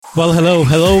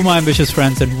Hello, my ambitious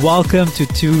friends, and welcome to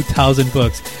 2000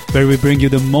 Books, where we bring you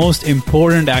the most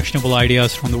important actionable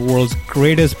ideas from the world's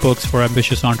greatest books for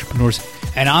ambitious entrepreneurs.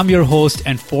 And I'm your host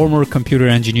and former computer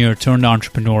engineer turned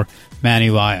entrepreneur, Manny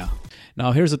Vaya.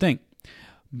 Now, here's the thing.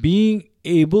 Being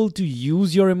able to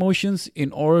use your emotions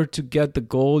in order to get the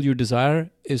goal you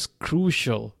desire is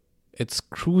crucial. It's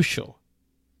crucial.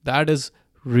 That is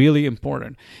really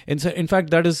important. In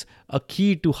fact, that is a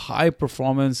key to high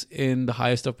performance in the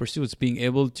highest of pursuits, being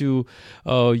able to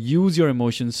use your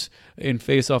emotions in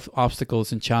face of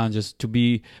obstacles and challenges, to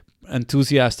be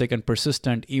enthusiastic and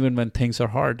persistent even when things are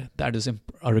hard. That is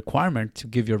a requirement to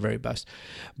give your very best,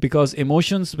 because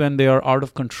emotions, when they are out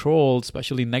of control,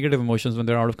 especially negative emotions, when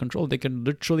they're out of control, they can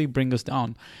literally bring us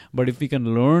down. But if we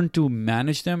can learn to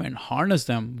manage them and harness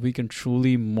them, we can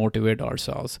truly motivate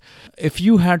ourselves. If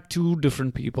you had two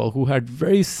different people who had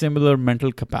very similar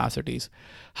mental capacities,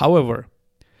 however,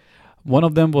 one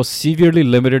of them was severely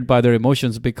limited by their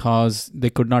emotions because they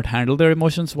could not handle their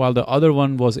emotions, while the other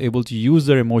one was able to use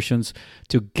their emotions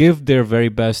to give their very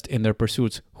best in their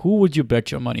pursuits. Who would you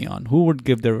bet your money on? Who would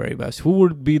give their very best? Who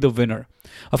would be the winner?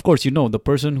 Of course, the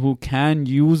person who can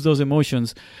use those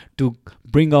emotions to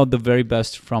bring out the very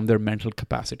best from their mental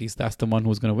capacities. That's the one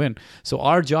who's going to win. So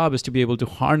our job is to be able to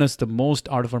harness the most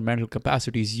out of our mental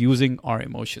capacities using our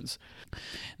emotions.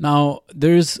 Now,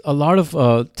 there's a lot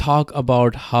of talk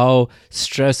about how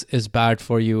stress is bad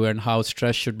for you and how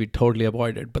stress should be totally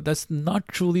avoided, but that's not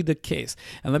truly the case.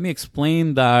 And let me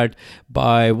explain that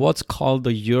by what's called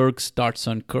the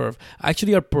Yerkes-Dodson curve.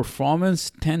 Actually, our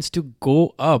performance tends to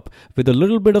go up. With a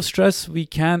little bit of stress, we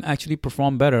can actually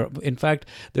perform better. In fact,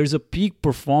 there's a peak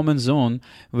performance zone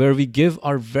where we give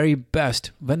our very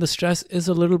best when the stress is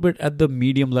a little bit at the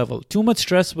medium level. Too much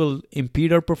stress will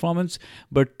impede our performance,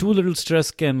 but too little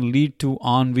stress can lead to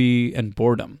ennui and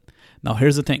boredom. Now,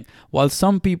 here's the thing. While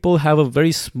some people have a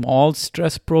very small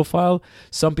stress profile,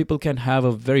 some people can have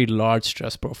a very large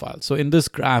stress profile. So in this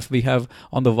graph, we have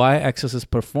on the y-axis is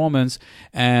performance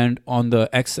and on the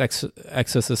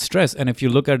x-axis is stress. And if you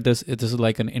look at this, it is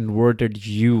like an inverted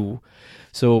U.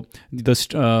 So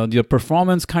your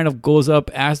performance kind of goes up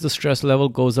as the stress level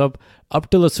goes up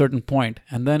till a certain point,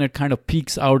 and then it kind of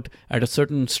peaks out at a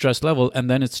certain stress level, and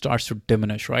then it starts to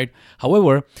diminish, right?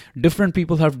 However, different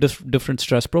people have different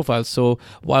stress profiles. So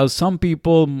while some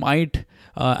people might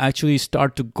actually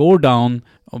start to go down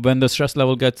when the stress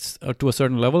level gets to a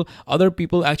certain level, other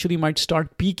people actually might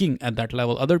start peaking at that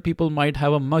level. Other people might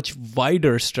have a much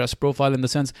wider stress profile in the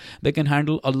sense they can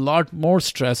handle a lot more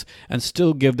stress and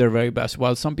still give their very best,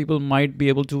 while some people might be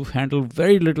able to handle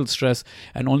very little stress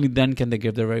and only then can they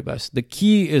give their very best. The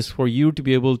key is for you to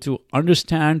be able to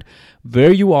understand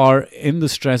where you are in the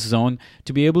stress zone,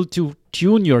 to be able to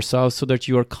tune yourself so that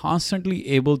you are constantly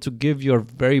able to give your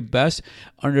very best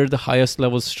under the highest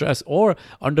level of stress or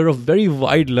under a very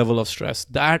wide level of stress.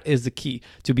 That is the key,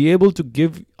 to be able to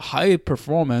give high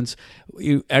performance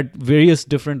at various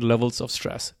different levels of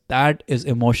stress. That is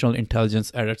emotional intelligence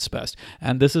at its best.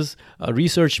 And this is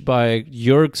research by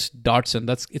Yerkes-Dodson.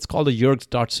 It's called the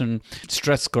Yerkes-Dodson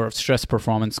stress curve, stress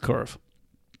performance curve.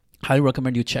 Highly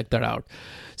recommend you check that out.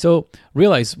 So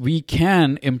realize we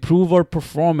can improve our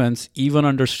performance even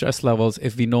under stress levels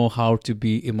if we know how to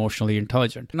be emotionally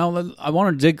intelligent. Now, I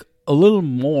want to dig a little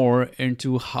more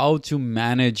into how to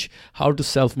manage, how to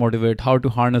self-motivate, how to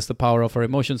harness the power of our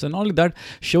emotions. And not only that,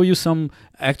 show you some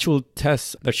actual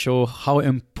tests that show how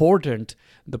important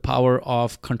the power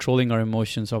of controlling our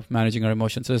emotions, of managing our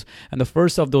emotions is. And the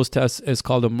first of those tests is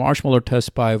called the Marshmallow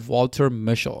Test by Walter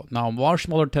Mischel. Now,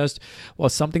 Marshmallow Test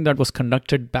was something that was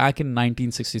conducted back in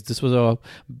 1960s. This was a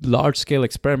large-scale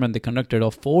experiment they conducted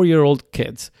of 4-year-old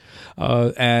kids.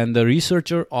 And the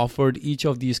researcher offered each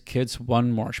of these kids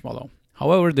one marshmallow.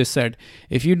 However, they said,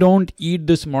 if you don't eat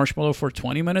this marshmallow for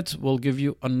 20 minutes, we'll give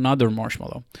you another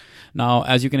marshmallow. Now,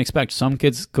 as you can expect, some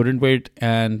kids couldn't wait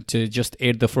and just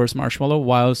ate the first marshmallow,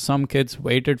 while some kids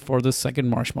waited for the second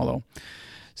marshmallow.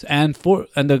 And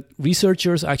the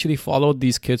researchers actually followed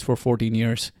these kids for 14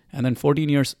 years. And then 14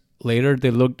 years later, they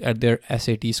looked at their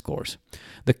SAT scores.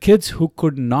 The kids who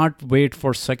could not wait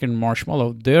for second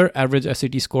marshmallow, their average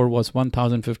SAT score was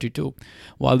 1,052,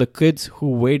 while the kids who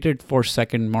waited for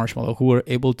second marshmallow, who were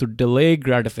able to delay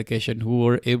gratification, who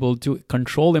were able to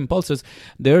control impulses,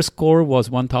 their score was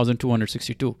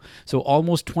 1,262. So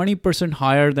almost 20%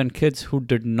 higher than kids who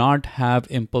did not have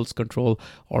impulse control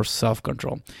or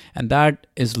self-control. And that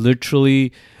is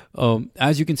literally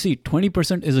as you can see,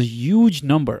 20% is a huge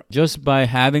number just by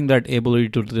having that ability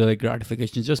to delay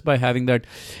gratification, just by having that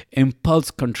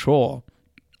impulse control.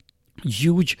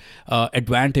 huge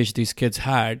advantage these kids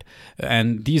had,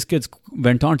 and these kids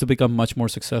went on to become much more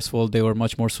successful. They were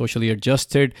much more socially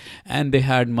adjusted, and they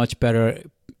had much better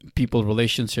people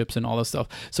relationships and all that stuff.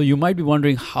 So you might be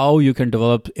wondering how you can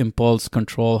develop impulse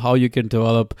control, how you can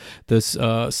develop this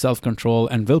self-control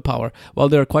and willpower. Well,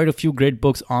 there are quite a few great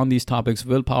books on these topics.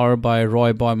 Willpower by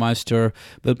Roy Baumeister,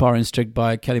 Willpower Instinct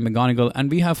by Kelly McGonigal,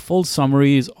 and we have full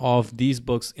summaries of these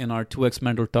books in our 2x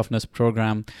Mental Toughness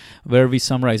program, where I've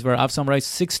summarized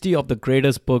 60 of the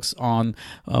greatest books on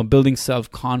building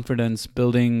self-confidence,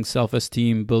 building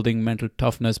self-esteem, building mental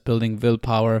toughness, building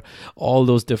willpower, all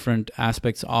those different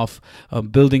aspects of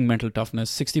building mental toughness.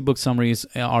 60 book summaries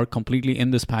are completely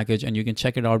in this package, and you can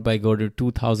check it out by go to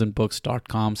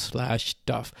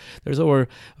 2000books.com/tough. There's over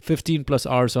 15 plus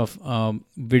hours of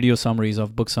video summaries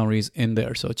of book summaries in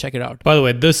there, so check it out. By the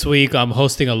way, this week I'm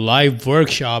hosting a live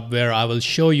workshop where I will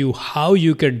show you how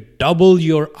you can double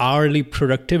your hourly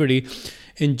productivity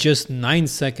in just 9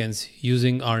 seconds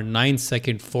using our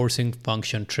 9-second forcing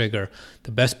function trigger.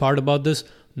 The best part about this: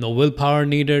 no willpower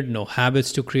needed, no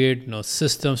habits to create, no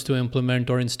systems to implement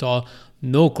or install,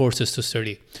 no courses to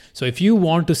study. So if you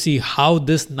want to see how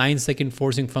this 9-second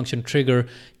forcing function trigger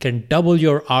can double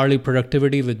your hourly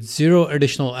productivity with zero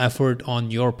additional effort on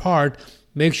your part,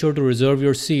 make sure to reserve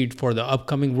your seat for the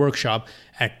upcoming workshop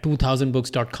at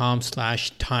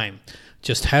 2000books.com/time.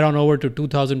 Just head on over to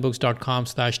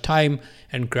 2000books.com/time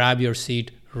and grab your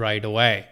seat right away.